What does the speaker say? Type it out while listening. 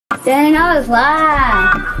Dang, I was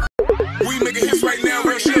live. We making hits right now,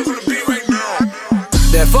 real shit on the beat right now.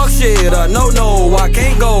 That fuck shit, no, I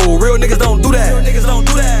can't go. Real niggas don't do that.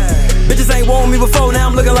 Bitches ain't want me before, now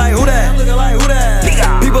I'm looking like who that?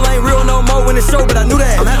 People ain't real no more when it's show, but I knew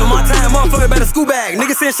that. I'm having my time, motherfucker, better school back.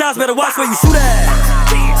 Niggas send shots, better watch where you shoot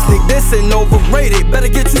at. Slick this and overrated, better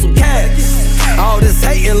get you some cash. All this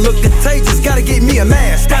hating look contagious, gotta get me a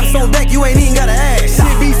mask. Straps on deck, you ain't even gotta ask.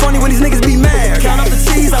 Shit be funny when these niggas be mad. Count up the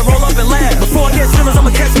cheese, I roll up and laugh. Before I get shivers, I'ma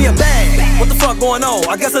catch me a bag. What the fuck going on?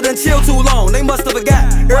 I guess I done chill too long, they must have forgot.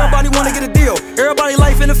 Everybody wanna get a deal, everybody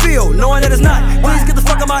life in the field, knowing that it's not. Please get the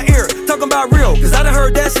fuck out my ear, talking about real, cause I done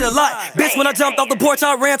heard that shit a lot. Bitch, when I jumped off the porch,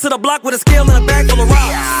 I ran to the block with a scale and a bag full of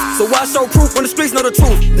rocks. So I show proof when the streets know the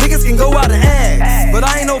truth. Niggas can go out and ask, but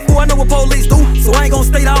I ain't no fool, I know what police do, so I ain't gon'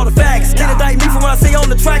 state all the facts. Can't indict me for what I say on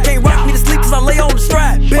the track, can't rock me to sleep cause I lay on the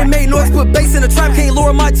strap. Been made noise, put bass in the trap, can't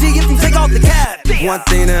lower my G if you take off the cap. One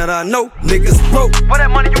thing that I know, niggas broke. Where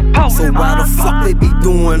that money you post? So why the fuck they be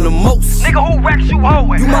doing the most? Nigga, who racks you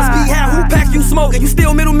hoeing? You must be high, who pack you smoking? You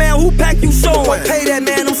still middleman, who pack you showing? Pay that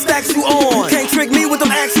man, them stacks you on. You can't trick me with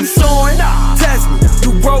them acts you showing. Test me,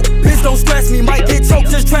 you broke, bitch don't stress me. Might get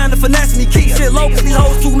choked just trying to finesse me. Keep shit low cause these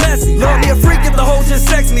hoes too messy. Love me a freak if the hoes just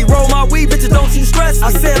sex me. Roll my weed, bitches don't you stress me.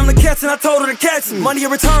 I said I'm the catch and I told her to catch me. Money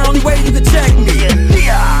in return, only way you can check me.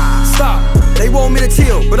 Stop, they want me to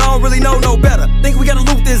chill, but I don't really know no better. Think we gotta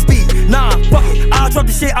loop this beat? Nah, fuck it, I'll drop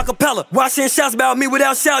the shit acapella. Watching shots about me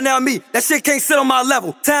without shouting out me. That shit can't sit on my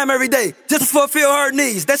level. Time every day, just to fulfill her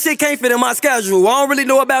needs. That shit can't fit in my schedule. I don't really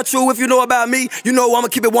know about you. If you know about me, you know I'ma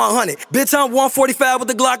keep it 100. Bitch, I'm 145 with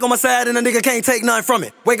the Glock on my side and a nigga can't take nothing from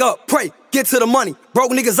it. Wake up, pray, get to the money.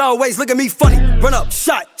 Broke niggas always look at me funny. Run up,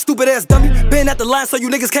 shot, stupid ass dummy. Been at the line so you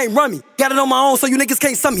niggas can't run me. Got it on my own so you niggas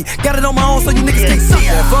can't sum me. Got it on my own so you niggas can't sum me.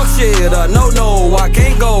 That fuck shit, no, I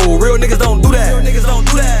can't go. Real niggas don't do that.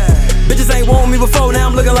 Bitches ain't want me before, now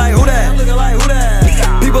I'm looking like who that?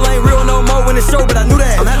 People ain't real no more when it's show, but I knew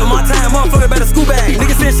that. I'm having my time, motherfucker, better school back.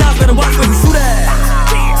 Niggas send shots, better watch where you shoot at.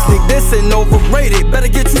 Slick this and overrated, better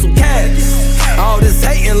get you some cash. All this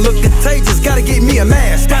hating look contagious, gotta get me a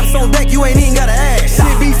mask. Straps on deck, you ain't even gotta ask.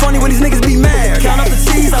 Shit be funny when these niggas be mad. Count up the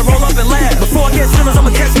cheese, I roll up